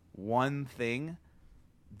one thing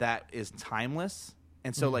that is timeless,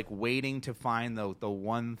 and so waiting to find the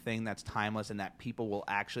one thing that's timeless and that people will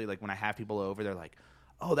actually when I have people over, they're like,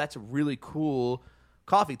 oh, that's a really cool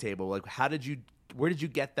coffee table. Where did you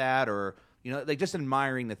get that? Or just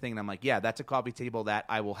admiring the thing. And I'm like, yeah, that's a coffee table that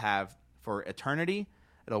I will have for eternity.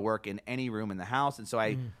 It'll work in any room in the house, and so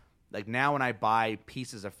I. Now when I buy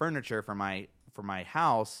pieces of furniture for my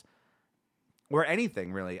house or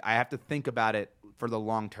anything really, I have to think about it for the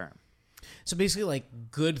long term. So basically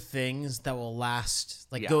good things that will last,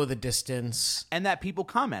 go the distance. And that people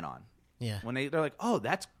comment on. Yeah. When they're like, oh,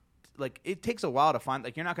 that's it takes a while to find,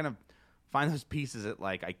 you're not going to find those pieces at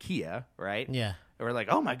IKEA, right? Yeah. Or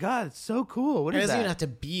oh my God, it's so cool. What is that? It doesn't even have to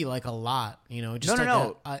be a lot, just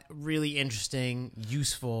no. A really interesting,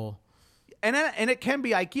 useful. And it can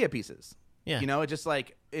be IKEA pieces. Yeah. It just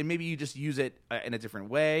and maybe you just use it in a different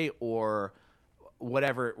way or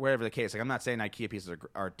whatever the case. I'm not saying IKEA pieces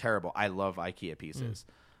are terrible. I love IKEA pieces.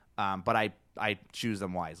 But I choose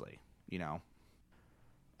them wisely,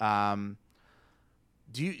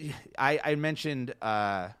 Do you? I mentioned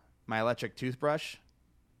my electric toothbrush.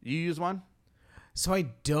 You use one? So I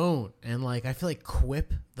don't, and like I feel like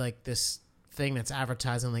Quip, like this thing that's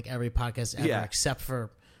advertised on like every podcast ever, Yeah. except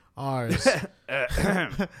for ours,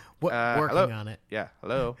 working hello? on it. Yeah.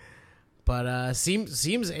 Hello. But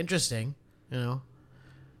seems interesting, you know.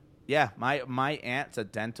 Yeah. My aunt's a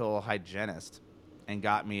dental hygienist, and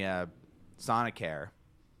got me a Sonicare.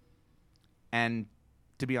 And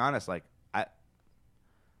to be honest, like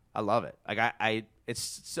I love it. Like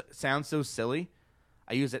sounds so silly.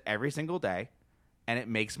 I use it every single day, and it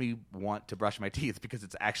makes me want to brush my teeth because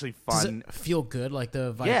it's actually Does fun. it feel good, like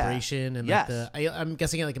the vibration and Yes. like I'm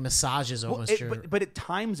guessing it like it massages Well, almost your but it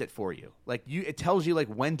times it for you. Like it tells you like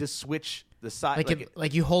when to switch the side.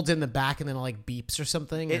 like you hold it in the back and then it like beeps or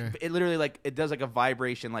something. Or? It literally like it does like a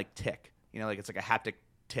vibration like tick. You know, like it's like a haptic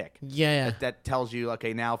tick. Yeah. That tells you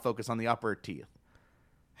okay, now focus on the upper teeth.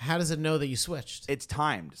 How does it know that you switched? It's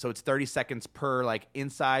timed, so it's 30 seconds per like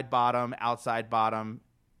inside bottom, outside bottom,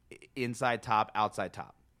 inside top, outside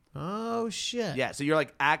top. Oh shit! Yeah, so you're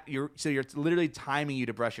literally timing you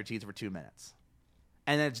to brush your teeth for 2 minutes,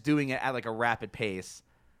 and then it's doing it at like a rapid pace,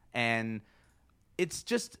 and it's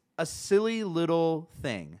just a silly little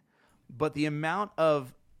thing, but the amount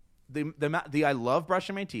of I love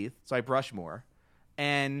brushing my teeth, so I brush more,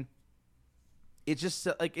 and it's just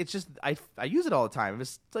I use it all the time.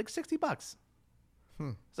 It's like $60.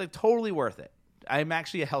 It's like totally worth it. I'm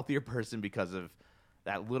actually a healthier person because of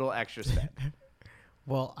that little extra spend.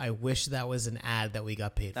 Well, I wish that was an ad that we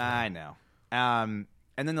got paid for. I know. And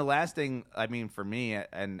then the last thing, I mean, for me,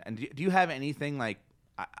 and do you have anything like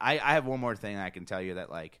I have one more thing I can tell you that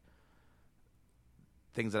like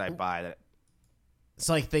things that I buy that it's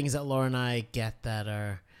like things that Laura and I get that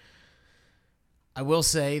are. I will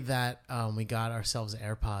say that we got ourselves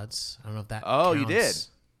AirPods. I don't know if that. Oh, you counts.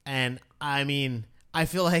 did. And I mean, I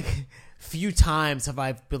feel like few times have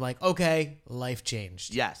I been like, okay, life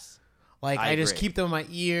changed. yes. Like I I just agree. keep them in my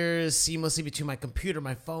ears seamlessly between my computer,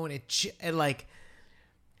 my phone. And like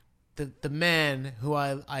the man who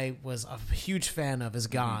I was a huge fan of is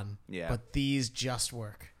gone. Yeah. But these just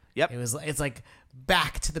work. Yep. It's like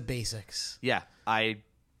back to the basics. Yeah, that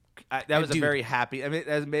was a dude. very happy. I mean,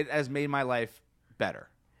 it has made my life better.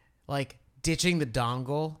 Like ditching the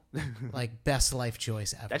dongle, like best life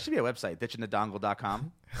choice ever. That should be a website,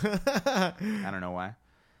 ditchingthedongle.com. I don't know why.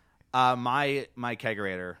 My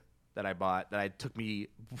kegerator that I bought that took me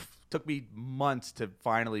months to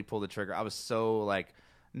finally pull the trigger. I was so like,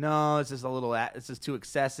 no, this is too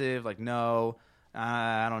excessive. Like, no,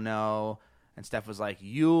 I don't know. And Steph was like,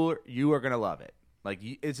 you are gonna love it. Like,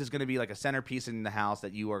 this is gonna be like a centerpiece in the house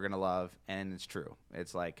that you are gonna love, and it's true.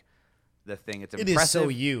 It's like the thing. It's impressive. It is so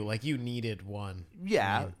you like you needed one.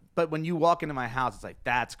 Yeah, but when you walk into my house, it's like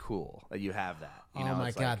that's cool that you have that. You know, Oh my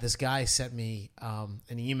it's god, like, this guy sent me an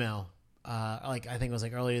email. Like I think it was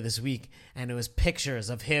like earlier this week, and it was pictures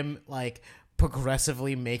of him like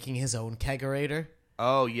progressively making his own kegerator.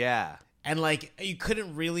 oh yeah, And like I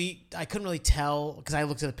couldn't really tell because I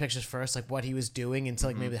looked at the pictures first, like what he was doing until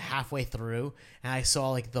like maybe halfway through, and I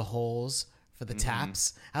saw like the holes for the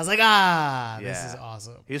taps. I was like, this is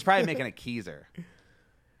awesome. He was probably making a Keyser.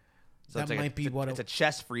 So That it's like might be what it's a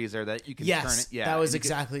chest freezer that you can turn Yes, it. Yeah, that was and you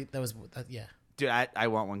could- exactly yeah. Dude, I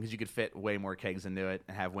want one because you could fit way more kegs into it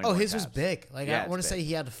and have way. Oh, more his was tabs. big. Like Yeah, I want to it's say big.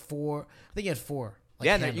 he had 4. I think he had 4. Like,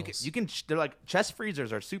 Yeah, no, handles. you can. They're like chest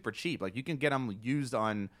freezers are super cheap. Like you can get them used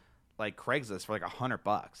on like Craigslist for like $100,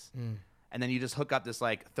 and then you just hook up this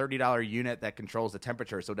like $30 unit that controls the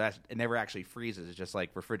temperature, so that it never actually freezes. It just like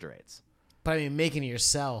refrigerates. But I mean, making it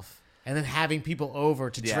yourself and then having people over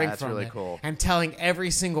to Yeah, drink that's from really it cool. and telling every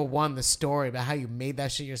single one the story about how you made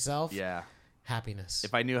that shit yourself. Yeah. Happiness.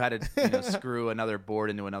 If I knew how to screw another board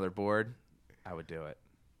into another board, I would do it.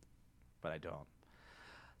 But I don't.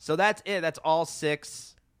 So that's it. That's all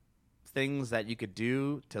 6 things that you could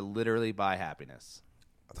do to literally buy happiness.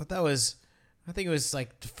 I thought that was. I think it was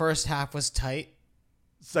like the first half was tight.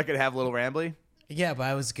 Second half, a little rambly. Yeah,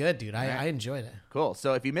 but it was good, dude. Right. I enjoyed it. Cool.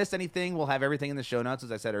 So if you missed anything, we'll have everything in the show notes,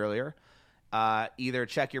 as I said earlier. Either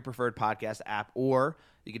check your preferred podcast app, or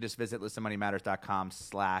you can just visit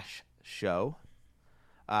listenmoneymatters.com/show.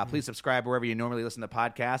 Please subscribe wherever you normally listen to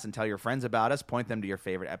podcasts and tell your friends about us. Point them to your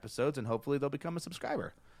favorite episodes, and hopefully they'll become a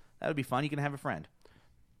subscriber. That would be fun. You can have a friend.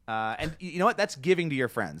 And you know what? That's giving to your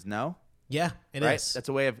friends, no? Yeah, it is. Right? That's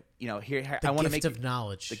a way of, here the I want to gift make of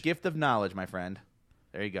knowledge. the gift of knowledge, my friend.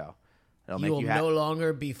 There you go. It'll you make will you no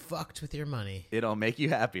longer be fucked with your money. It'll make you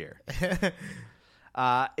happier.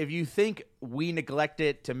 If you think we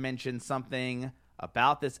neglected to mention something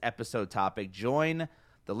about this episode topic, join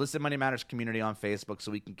the Listen Money Matters community on Facebook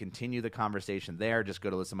so we can continue the conversation there. Just go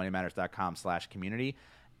to listenmoneymatters.com/community.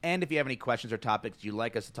 And if you have any questions or topics you'd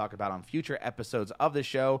like us to talk about on future episodes of the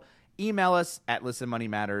show, email us at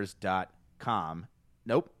listenmoneymatters.com.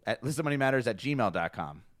 Nope, at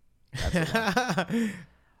listenmoneymatters@gmail.com. That's the one.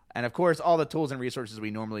 And, of course, all the tools and resources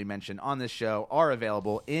we normally mention on this show are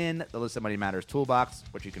available in the Listen Money Matters toolbox,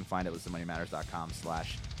 which you can find at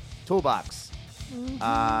listenmoneymatters.com/toolbox.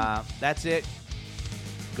 That's it.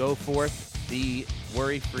 Go forth, be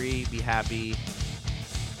worry-free, be happy,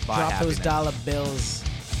 buy Drop happiness. those dollar bills.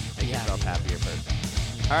 Make yourself happier person.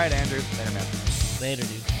 All right, Andrew. Later, man. Later,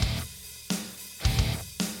 dude.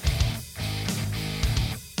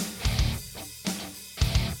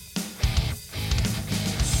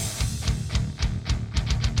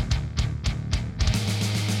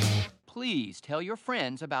 Please tell your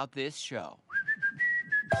friends about this show.